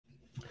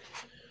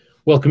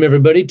Welcome,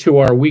 everybody, to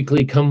our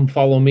weekly Come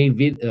Follow Me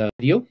video.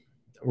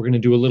 We're going to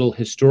do a little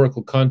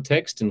historical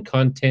context and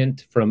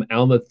content from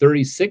Alma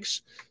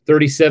 36,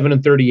 37,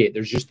 and 38.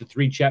 There's just the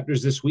 3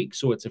 chapters this week,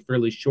 so it's a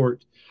fairly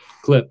short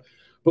clip.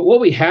 But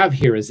what we have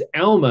here is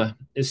Alma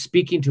is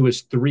speaking to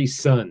his 3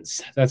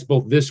 sons. That's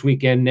both this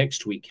week and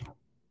next week.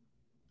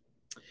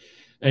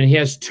 And he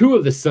has 2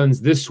 of the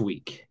sons this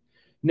week.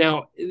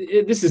 Now,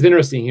 this is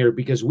interesting here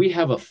because we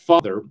have a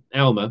father,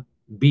 Alma,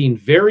 being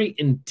very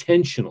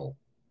intentional.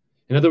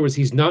 In other words,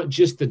 he's not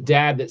just the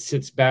dad that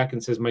sits back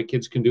and says, my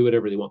kids can do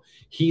whatever they want.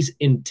 He's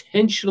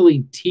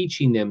intentionally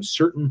teaching them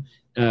certain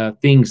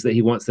things that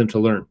he wants them to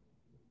learn.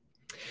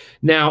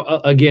 Now,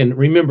 again,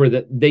 remember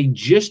that they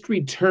just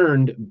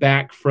returned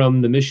back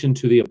from the mission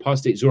to the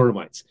apostate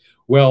Zoramites.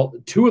 Well,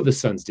 2 of the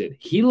sons did.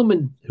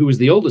 Helaman, who was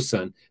the oldest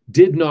son,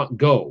 did not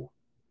go.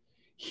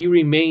 He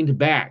remained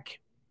back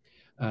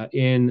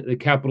in the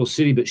capital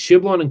city. But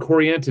Shiblon and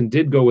Corianton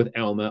did go with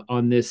Alma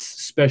on this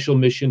special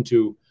mission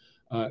to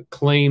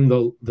claim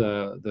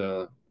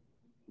the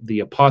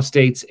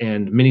apostates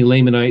and many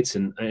Lamanites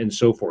and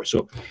so forth.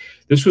 So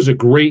this was a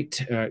great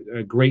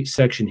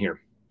section here.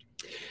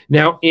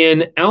 Now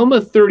in Alma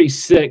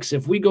 36,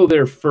 if we go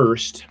there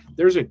first,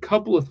 there's a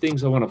couple of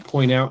things I want to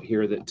point out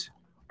here that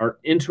are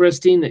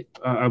interesting that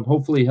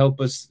hopefully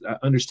help us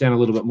understand a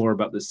little bit more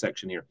about this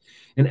section here.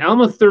 In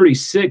Alma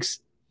 36,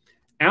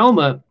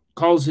 Alma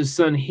calls his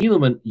son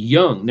Helaman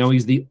young. Now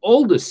he's the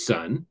oldest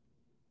son,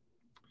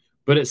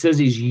 but it says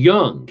he's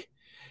young.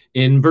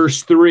 In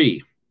verse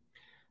 3,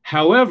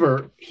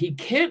 however, he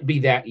can't be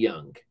that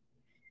young.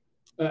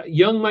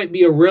 Young might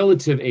be a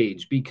relative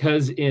age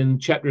because in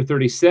chapter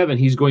 37,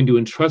 he's going to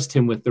entrust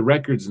him with the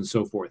records and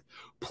so forth.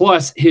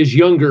 Plus, his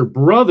younger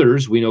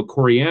brothers, we know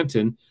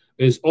Corianton,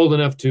 is old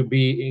enough to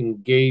be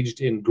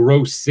engaged in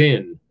gross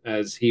sin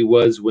as he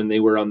was when they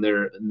were on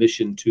their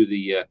mission to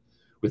the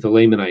with the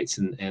Lamanites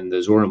and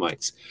the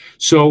Zoramites.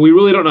 So we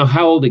really don't know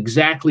how old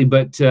exactly,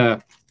 but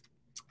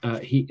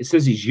it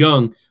says he's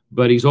young,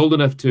 but he's old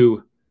enough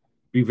to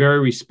be very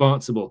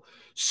responsible.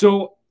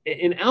 So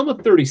in Alma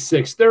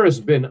 36, there has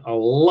been a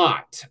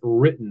lot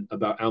written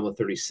about Alma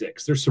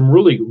 36. There's some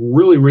really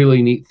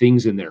neat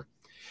things in there.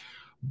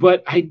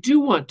 But I do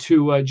want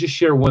to just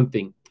share one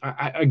thing.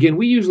 Again,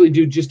 we usually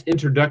do just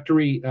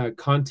introductory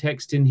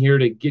context in here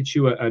to get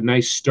you a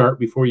nice start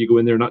before you go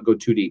in there and not go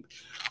too deep.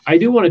 I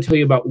do want to tell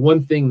you about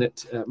one thing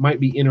that might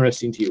be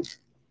interesting to you.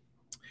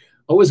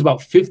 It was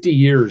about 50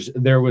 years,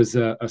 there was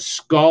a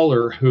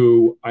scholar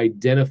who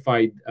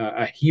identified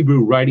a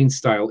Hebrew writing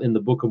style in the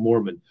Book of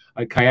Mormon,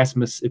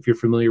 chiasmus, if you're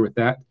familiar with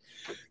that.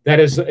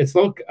 That is, it's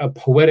like a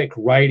poetic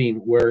writing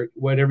where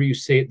whatever you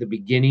say at the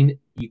beginning,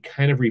 you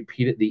kind of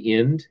repeat at the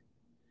end.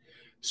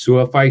 So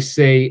if I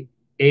say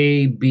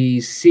A, B,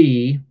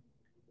 C,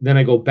 then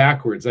I go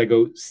backwards. I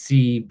go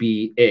C,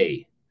 B,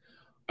 A.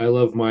 I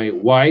love my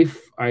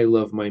wife. I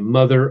love my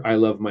mother. I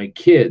love my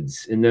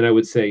kids. And then I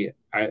would say,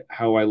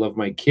 how I love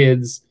my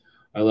kids,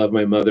 I love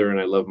my mother, and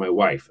I love my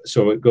wife.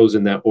 So it goes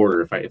in that order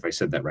if I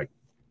said that right.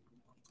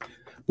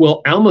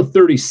 Well, Alma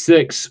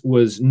 36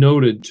 was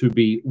noted to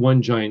be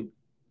one giant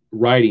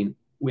writing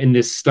in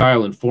this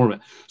style and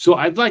format. So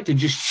I'd like to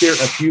just share a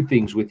few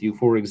things with you.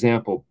 For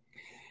example,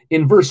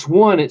 in verse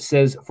 1, it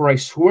says, for I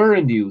swear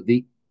unto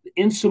you,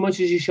 insomuch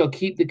as you shall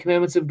keep the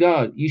commandments of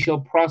God, ye shall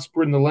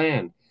prosper in the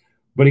land.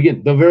 But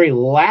again, the very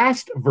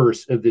last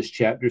verse of this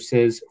chapter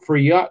says, for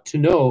ye ought to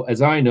know,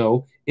 as I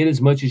know,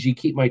 inasmuch as ye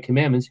keep my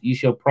commandments, ye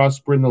shall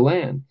prosper in the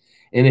land.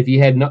 And if ye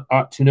had not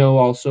ought to know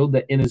also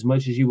that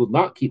inasmuch as ye will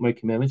not keep my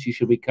commandments, ye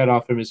shall be cut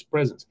off from his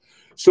presence.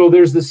 So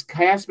there's this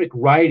chiastic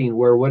writing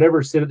where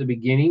whatever said at the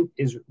beginning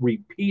is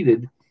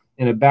repeated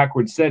in a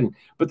backward setting.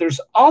 But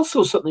there's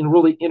also something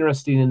really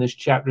interesting in this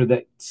chapter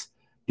that's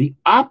the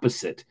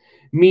opposite,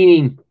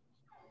 meaning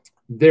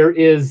there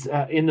is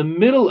in the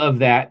middle of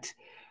that,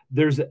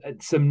 there's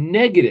some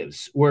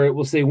negatives where it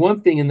will say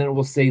one thing and then it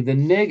will say the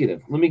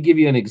negative. Let me give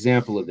you an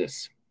example of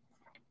this.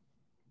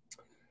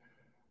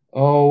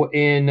 Oh,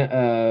 in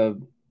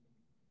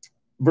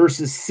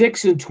verses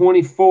 6 and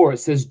 24, it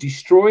says,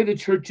 destroy the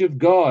church of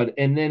God.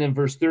 And then in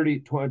verse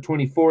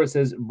 24, it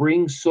says,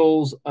 bring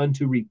souls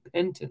unto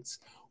repentance.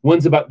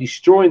 One's about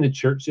destroying the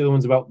church. The other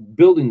one's about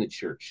building the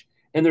church.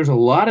 And there's a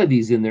lot of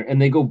these in there,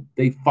 and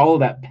they follow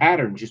that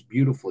pattern just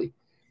beautifully.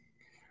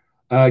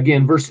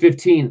 Again, verse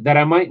 15, that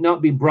I might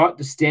not be brought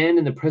to stand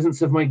in the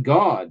presence of my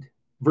God.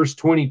 Verse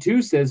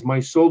 22 says,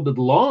 my soul did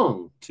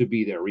long to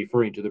be there,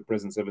 referring to the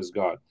presence of his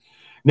God.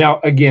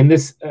 Now, again,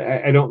 this,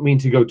 I don't mean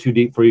to go too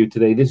deep for you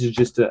today. This is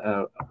just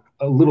a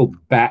little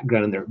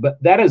background in there. But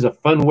that is a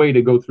fun way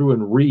to go through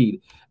and read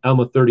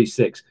Alma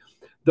 36.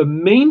 The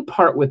main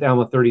part with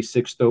Alma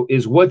 36, though,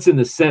 is what's in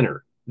the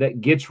center that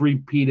gets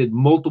repeated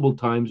multiple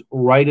times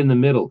right in the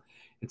middle.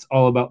 It's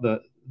all about the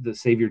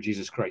Savior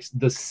Jesus Christ.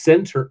 The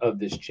center of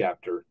this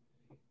chapter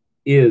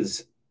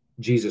is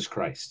Jesus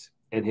Christ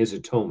and his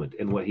atonement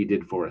and what he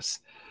did for us.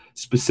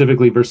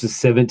 Specifically verses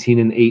 17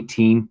 and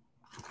 18.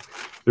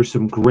 There's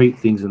some great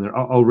things in there.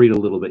 I'll read a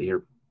little bit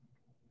here.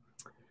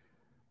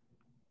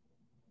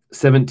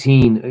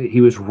 17,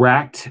 he was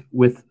racked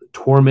with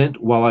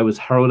torment while I was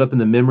harrowed up in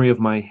the memory of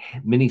my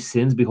many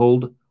sins.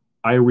 Behold,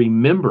 I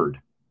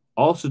remembered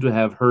also to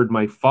have heard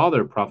my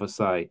father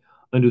prophesy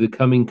unto the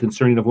coming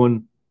concerning of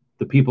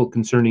the people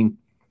concerning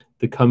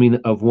the coming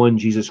of one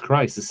Jesus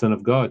Christ, the Son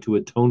of God, to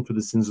atone for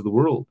the sins of the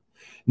world.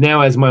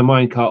 Now, as my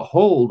mind caught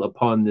hold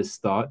upon this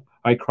thought,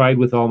 I cried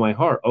with all my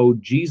heart, O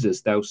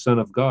Jesus, thou Son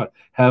of God,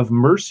 have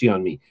mercy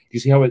on me. You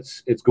see how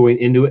it's going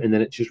into it, and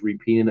then it's just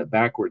repeating it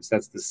backwards.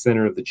 That's the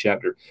center of the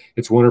chapter.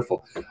 It's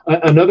wonderful.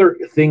 Another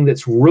thing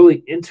that's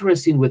really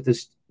interesting with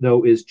this,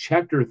 though, is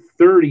chapter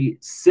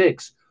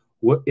 36,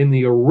 what in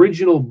the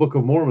original Book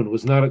of Mormon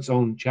was not its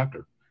own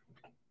chapter.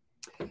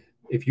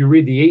 If you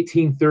read the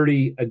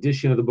 1830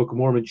 edition of the Book of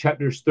Mormon,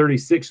 chapters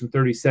 36 and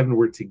 37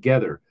 were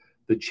together.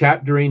 The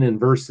chaptering and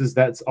verses,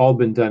 that's all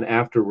been done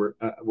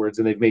afterwards,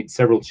 and they've made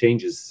several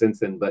changes since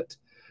then.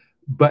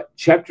 But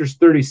chapters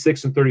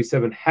 36 and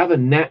 37 have a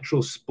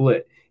natural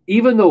split.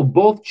 Even though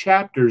both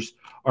chapters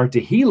are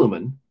to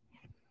Helaman,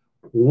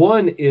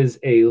 one is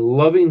a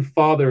loving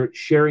father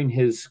sharing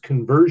his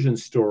conversion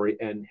story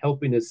and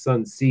helping his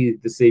son see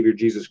the Savior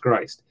Jesus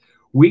Christ.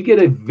 We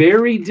get a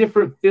very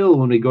different feel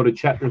when we go to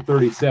chapter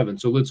 37.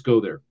 So let's go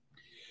there.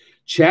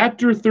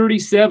 Chapter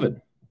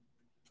 37.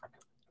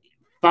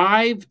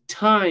 5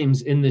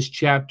 times in this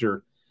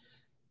chapter,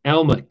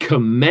 Alma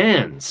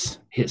commands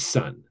his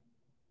son.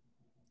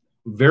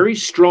 Very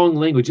strong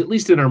language, at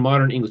least in our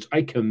modern English.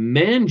 I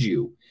command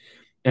you.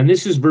 And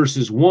this is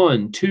verses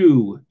 1,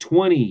 2,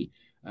 20,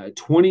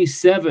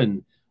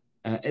 27.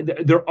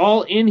 They're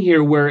all in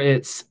here where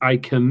it's, I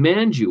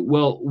command you.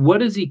 Well,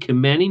 what is he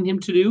commanding him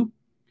to do?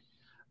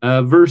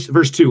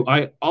 Verse 2,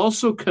 I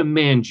also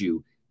command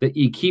you that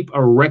ye keep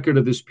a record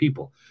of this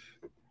people.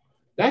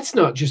 That's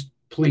not just,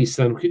 please,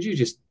 son, could you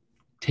just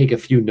take a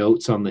few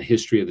notes on the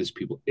history of this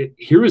people?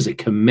 Here is a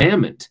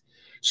commandment.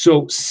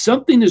 So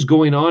something is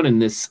going on in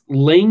this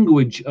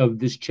language of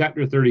this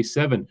chapter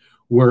 37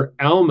 where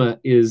Alma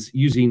is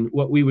using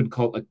what we would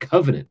call a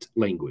covenant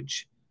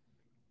language.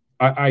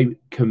 I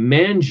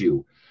command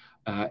you,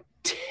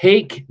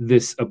 take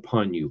this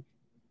upon you,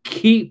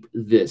 keep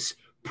this,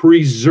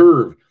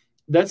 preserve.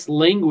 That's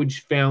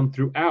language found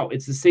throughout.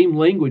 It's the same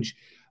language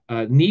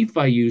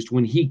Nephi used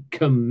when he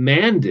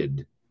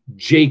commanded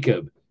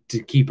Jacob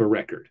to keep a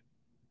record.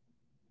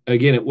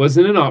 Again, it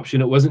wasn't an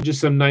option. It wasn't just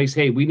some nice,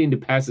 hey, we need to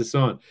pass this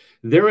on.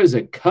 There is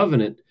a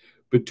covenant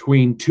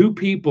between two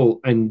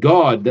people and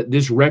God that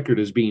this record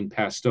is being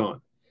passed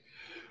on.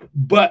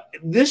 But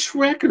this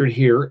record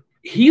here,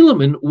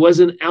 Helaman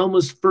wasn't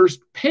Alma's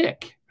first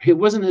pick. It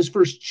wasn't his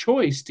first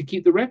choice to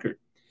keep the record.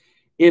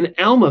 In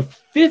Alma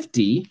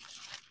 50,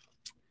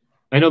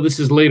 I know this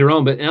is later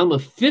on, but Alma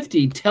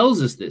 50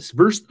 tells us this.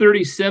 Verse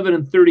 37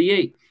 and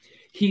 38.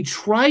 He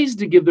tries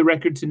to give the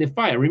record to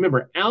Nephi.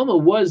 Remember, Alma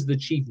was the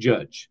chief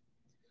judge.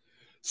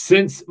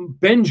 Since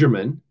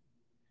Benjamin,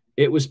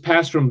 it was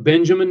passed from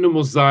Benjamin to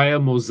Mosiah,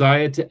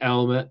 Mosiah to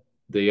Alma,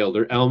 the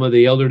elder to Alma,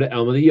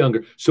 the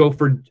younger. So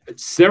for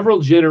several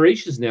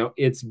generations now,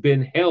 it's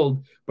been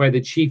held by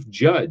the chief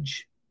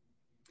judge.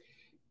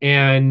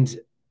 And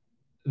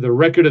the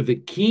record of the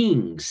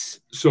kings,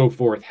 so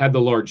forth, had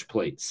the large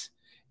plates.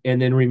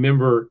 And then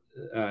remember,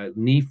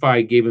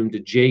 Nephi gave them to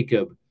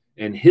Jacob,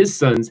 and his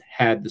sons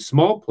had the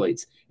small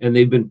plates, and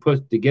they've been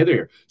put together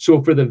here.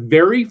 So for the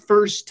very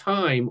first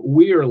time,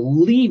 we are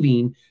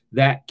leaving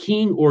that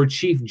king or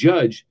chief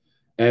judge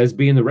as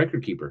being the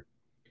record keeper.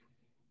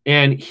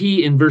 And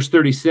he, in verse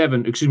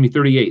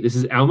 38, this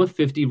is Alma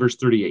 50, verse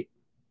 38.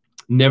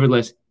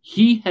 Nevertheless,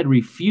 he had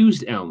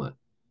refused Alma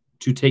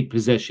to take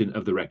possession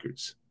of the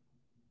records.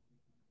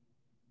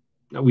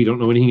 Now, we don't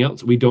know anything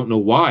else. We don't know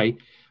why.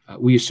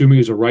 We assume he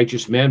was a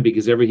righteous man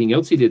because everything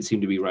else he did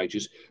seemed to be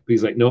righteous. But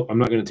he's like, no, I'm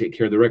not going to take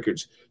care of the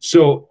records.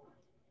 So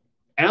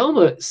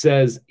Alma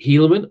says,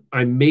 Helaman,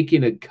 I'm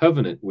making a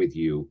covenant with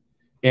you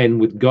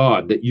and with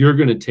God that you're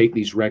going to take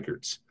these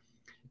records.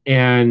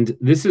 And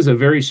this is a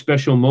very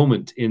special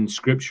moment in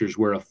scriptures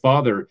where a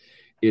father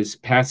is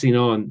passing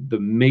on the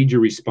major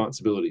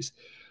responsibilities.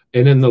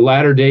 And in the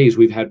latter days,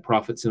 we've had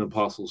prophets and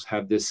apostles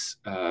have this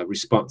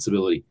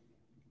responsibility.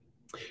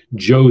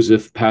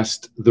 Joseph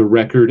passed the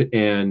record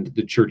and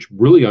the church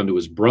really onto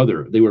his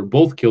brother. They were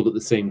both killed at the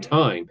same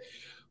time.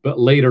 But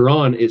later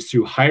on, it's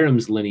through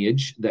Hiram's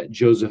lineage that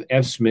Joseph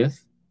F.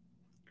 Smith,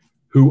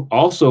 who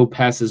also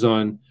passes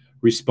on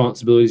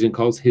responsibilities and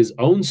calls his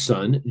own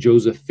son,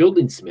 Joseph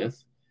Fielding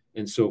Smith,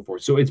 and so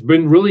forth. So it's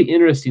been really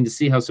interesting to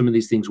see how some of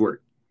these things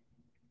work.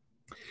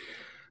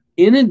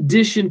 In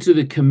addition to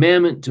the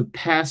commandment to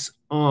pass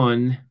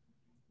on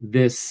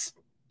this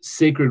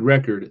sacred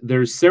record,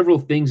 there's several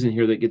things in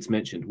here that gets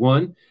mentioned.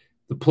 One,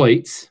 the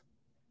plates,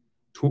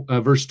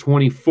 verse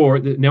 24.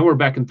 Now we're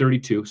back in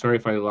 32. Sorry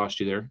if I lost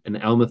you there. In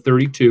Alma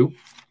 32.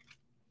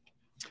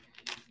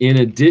 In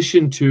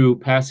addition to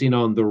passing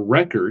on the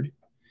record,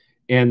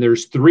 and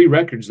there's 3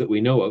 records that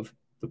we know of,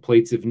 the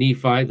plates of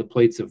Nephi, the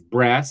plates of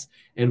brass,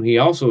 and he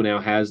also now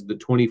has the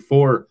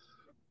 24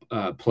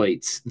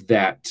 plates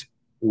that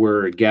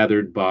were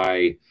gathered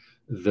by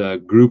the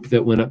group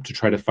that went up to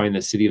try to find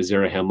the city of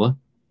Zarahemla.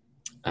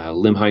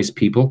 Limhi's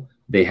people,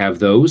 They have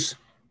those.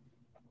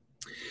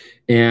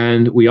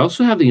 And we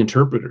also have the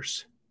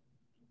interpreters.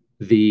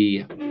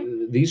 These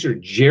are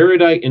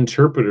Jaredite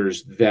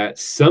interpreters that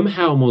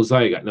somehow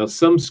Mosiah got. Now,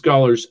 some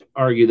scholars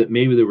argue that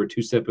maybe there were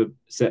two separate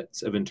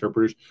sets of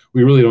interpreters.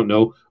 We really don't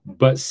know.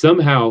 But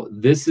somehow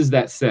this is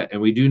that set.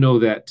 And we do know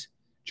that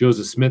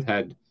Joseph Smith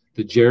had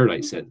the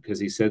Jaredite set because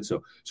he said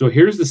so. So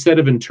here's the set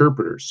of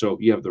interpreters. So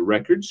you have the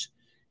records.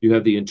 You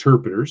have the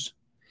interpreters.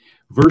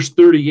 Verse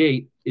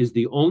 38 is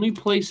the only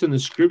place in the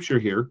scripture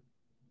here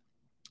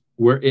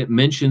where it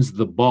mentions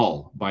the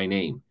Baal by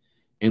name.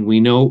 And we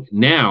know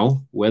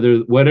now,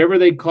 whatever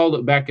they called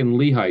it back in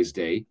Lehi's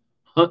day,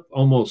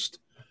 almost,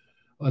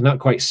 not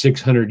quite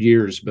 600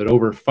 years, but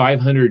over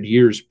 500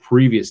 years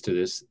previous to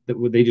this, that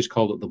they just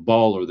called it the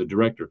Baal or the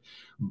director.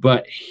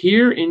 But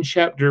here in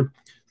chapter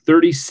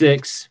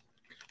 36,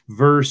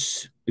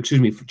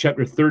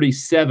 chapter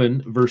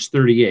 37, verse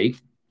 38,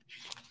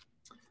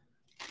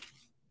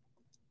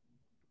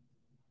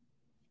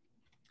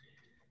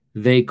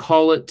 they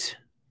call it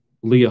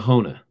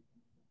Liahona,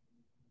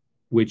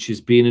 which is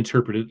being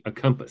interpreted a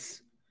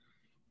compass.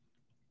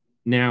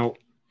 Now,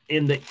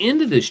 in the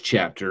end of this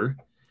chapter,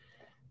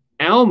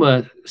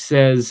 Alma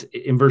says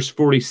in verse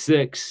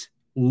 46,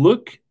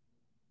 look,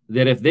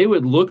 that if they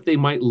would look, they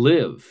might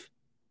live.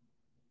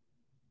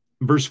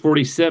 Verse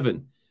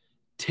 47,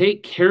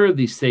 take care of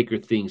these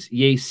sacred things.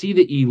 Yea, see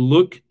that ye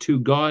look to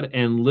God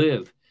and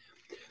live.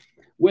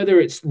 Whether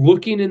it's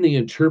looking in the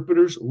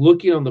interpreters,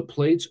 looking on the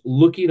plates,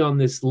 looking on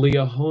this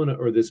Liahona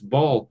or this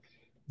Baal,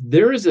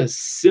 there is a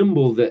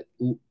symbol that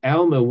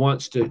Alma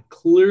wants to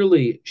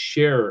clearly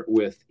share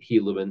with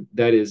Helaman.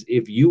 That is,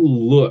 if you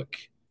look,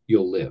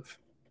 you'll live.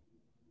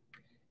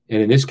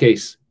 And in this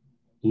case,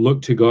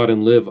 look to God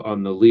and live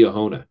on the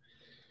Liahona.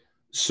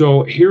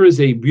 So here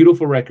is a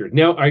beautiful record.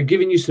 Now, I've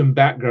given you some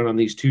background on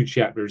these two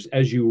chapters.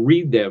 As you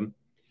read them,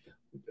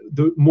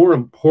 the more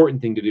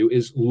important thing to do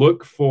is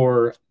look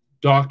for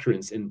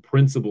doctrines and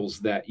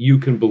principles that you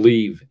can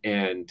believe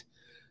and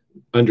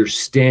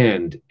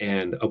understand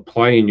and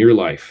apply in your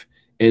life,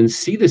 and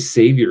see the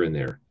Savior in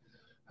there.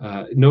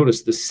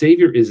 Notice the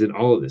Savior is in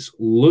all of this.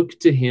 Look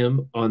to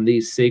him on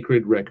these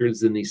sacred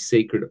records and these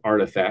sacred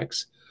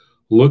artifacts.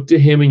 Look to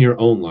him in your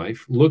own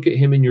life. Look at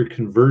him in your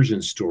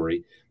conversion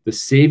story. The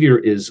Savior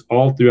is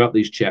all throughout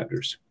these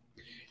chapters.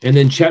 And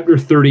then chapter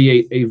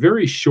 38, a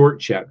very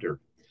short chapter.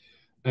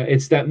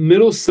 It's that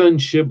middle son,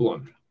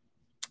 Shiblon.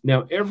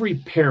 Now, every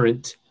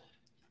parent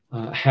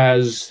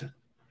has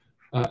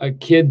a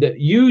kid that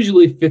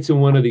usually fits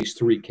in one of these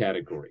three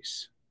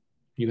categories.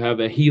 You have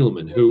a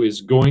Helaman, who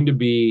is going to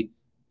be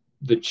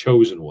the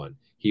chosen one.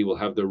 He will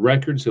have the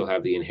records. He'll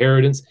have the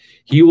inheritance.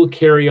 He will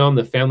carry on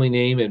the family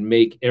name and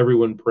make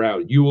everyone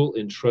proud. You will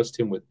entrust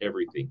him with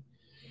everything.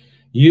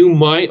 You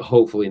might,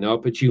 hopefully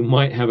not, but you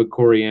might have a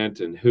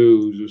Corianton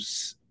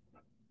who's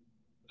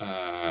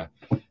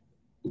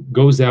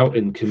goes out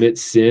and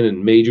commits sin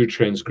and major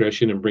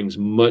transgression and brings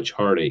much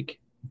heartache.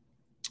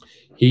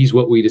 He's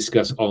what we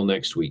discuss all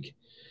next week.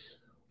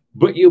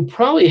 But you'll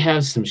probably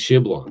have some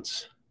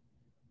Shiblons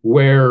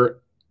where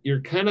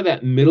you're kind of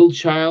that middle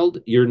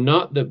child. You're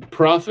not the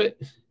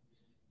prophet,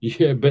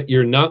 but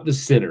you're not the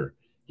sinner.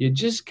 You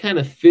just kind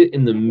of fit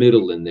in the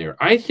middle in there.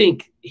 I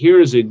think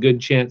here is a good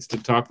chance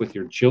to talk with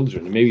your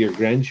children and maybe your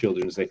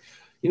grandchildren and say,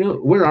 you know,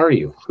 where are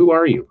you? Who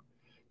are you?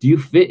 Do you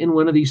fit in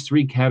one of these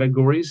three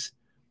categories?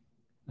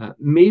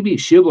 Maybe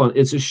Shiblon,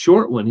 it's a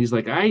short one. He's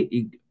like,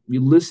 you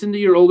listen to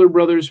your older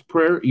brother's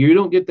prayer. You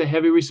don't get the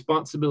heavy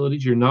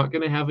responsibilities. You're not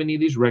going to have any of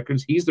these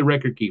records. He's the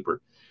record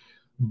keeper.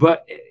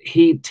 But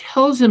he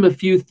tells him a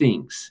few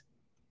things.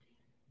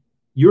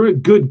 You're a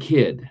good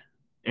kid.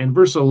 And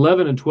verse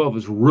 11 and 12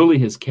 is really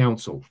his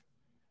counsel.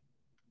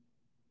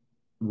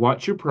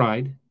 Watch your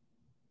pride.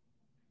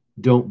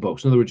 Don't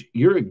boast. In other words,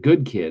 you're a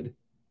good kid,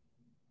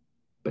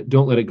 but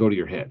don't let it go to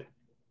your head.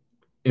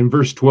 And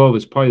verse 12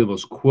 is probably the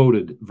most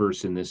quoted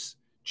verse in this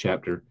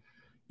chapter.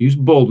 Use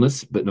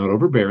boldness, but not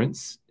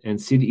overbearance, and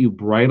see that you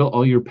bridle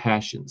all your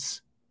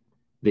passions,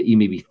 that you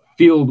may be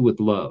filled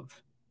with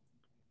love.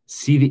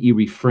 See that you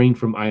refrain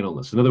from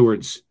idleness. In other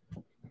words,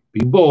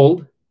 be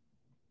bold,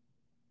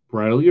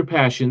 bridle your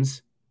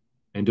passions,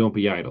 and don't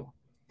be idle.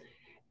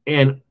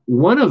 And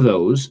one of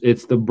those,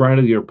 it's the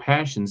bridle your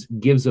passions,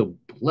 gives a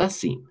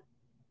blessing.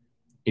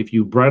 If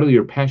you bridle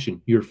your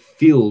passion, you're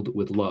filled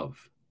with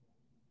love.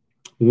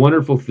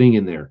 Wonderful thing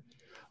in there.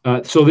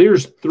 So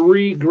there's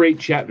three great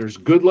chapters.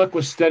 Good luck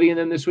with studying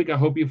them this week. I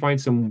hope you find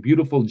some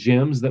beautiful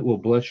gems that will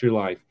bless your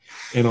life.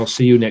 And I'll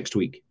see you next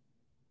week.